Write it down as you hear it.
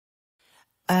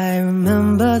I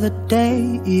remember the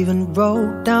day, even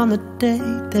wrote down the day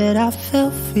that I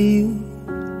fell for you.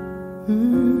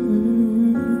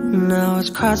 Now it's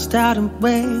crossed out in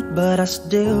red, but I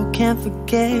still can't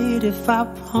forget if I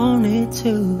wanted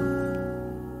to.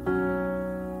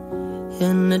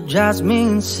 And it drives me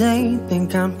insane,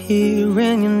 think I'm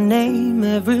hearing your name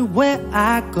everywhere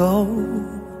I go.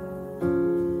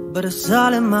 But it's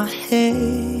all in my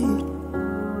head,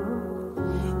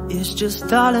 it's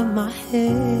just all in my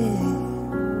head.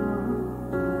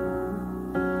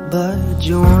 But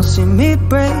you won't see me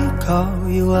break, call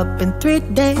you up in 3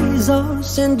 days, or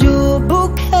send you a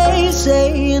bouquet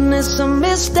saying it's a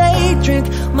mistake. Drink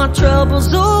my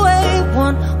troubles away,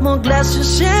 one more glass of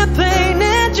champagne.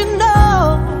 And you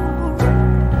know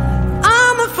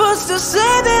I'm the first to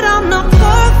say that I'm not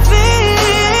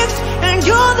perfect, and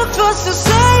you're the first to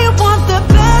say you want the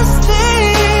best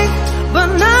thing. But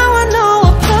now I know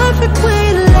a perfect way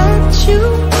to let you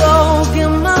go.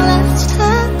 Give my last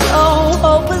hello,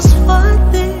 hope it's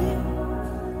worth it.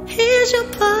 Here's your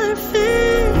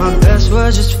perfect. My best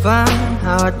was just fine.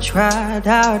 How I tried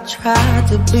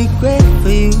to be great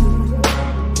for you.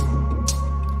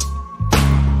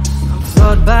 I'm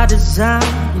flawed by design,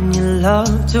 and you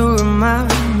love to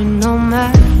remind me no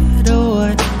matter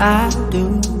what I do.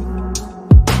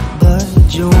 But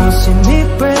you won't see me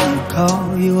break,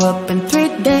 call you up in 3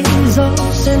 days, or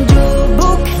send you a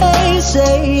bouquet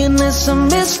saying it's a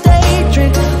mistake.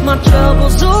 Drink my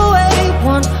troubles away,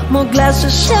 one more glass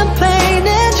of champagne.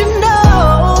 And you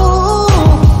know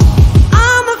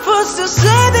I'm the first to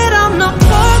say that I'm not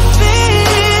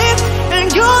perfect, and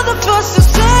you're the first to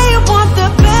say you want the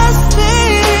best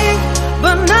thing.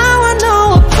 But now I know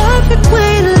a perfect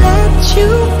way to let you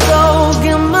go.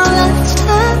 Give my last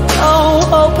hello,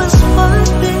 hope it's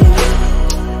worth it.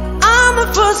 I'm the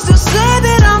first to say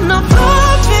that I'm not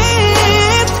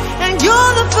perfect, and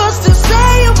you're the first to say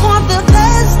you want the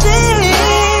best thing.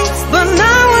 But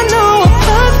now I know a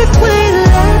perfect way to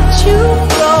let you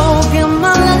go. Give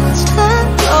my last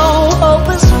hello, hope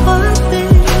it's worth it.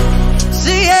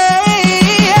 See,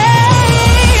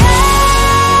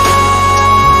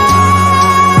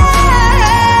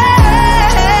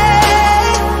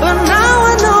 but now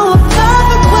I know a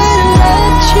perfect way to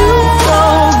let you go.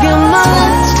 Give my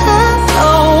last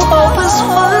hello, hope it's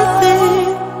worth it.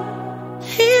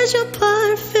 Here's your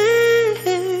perfect.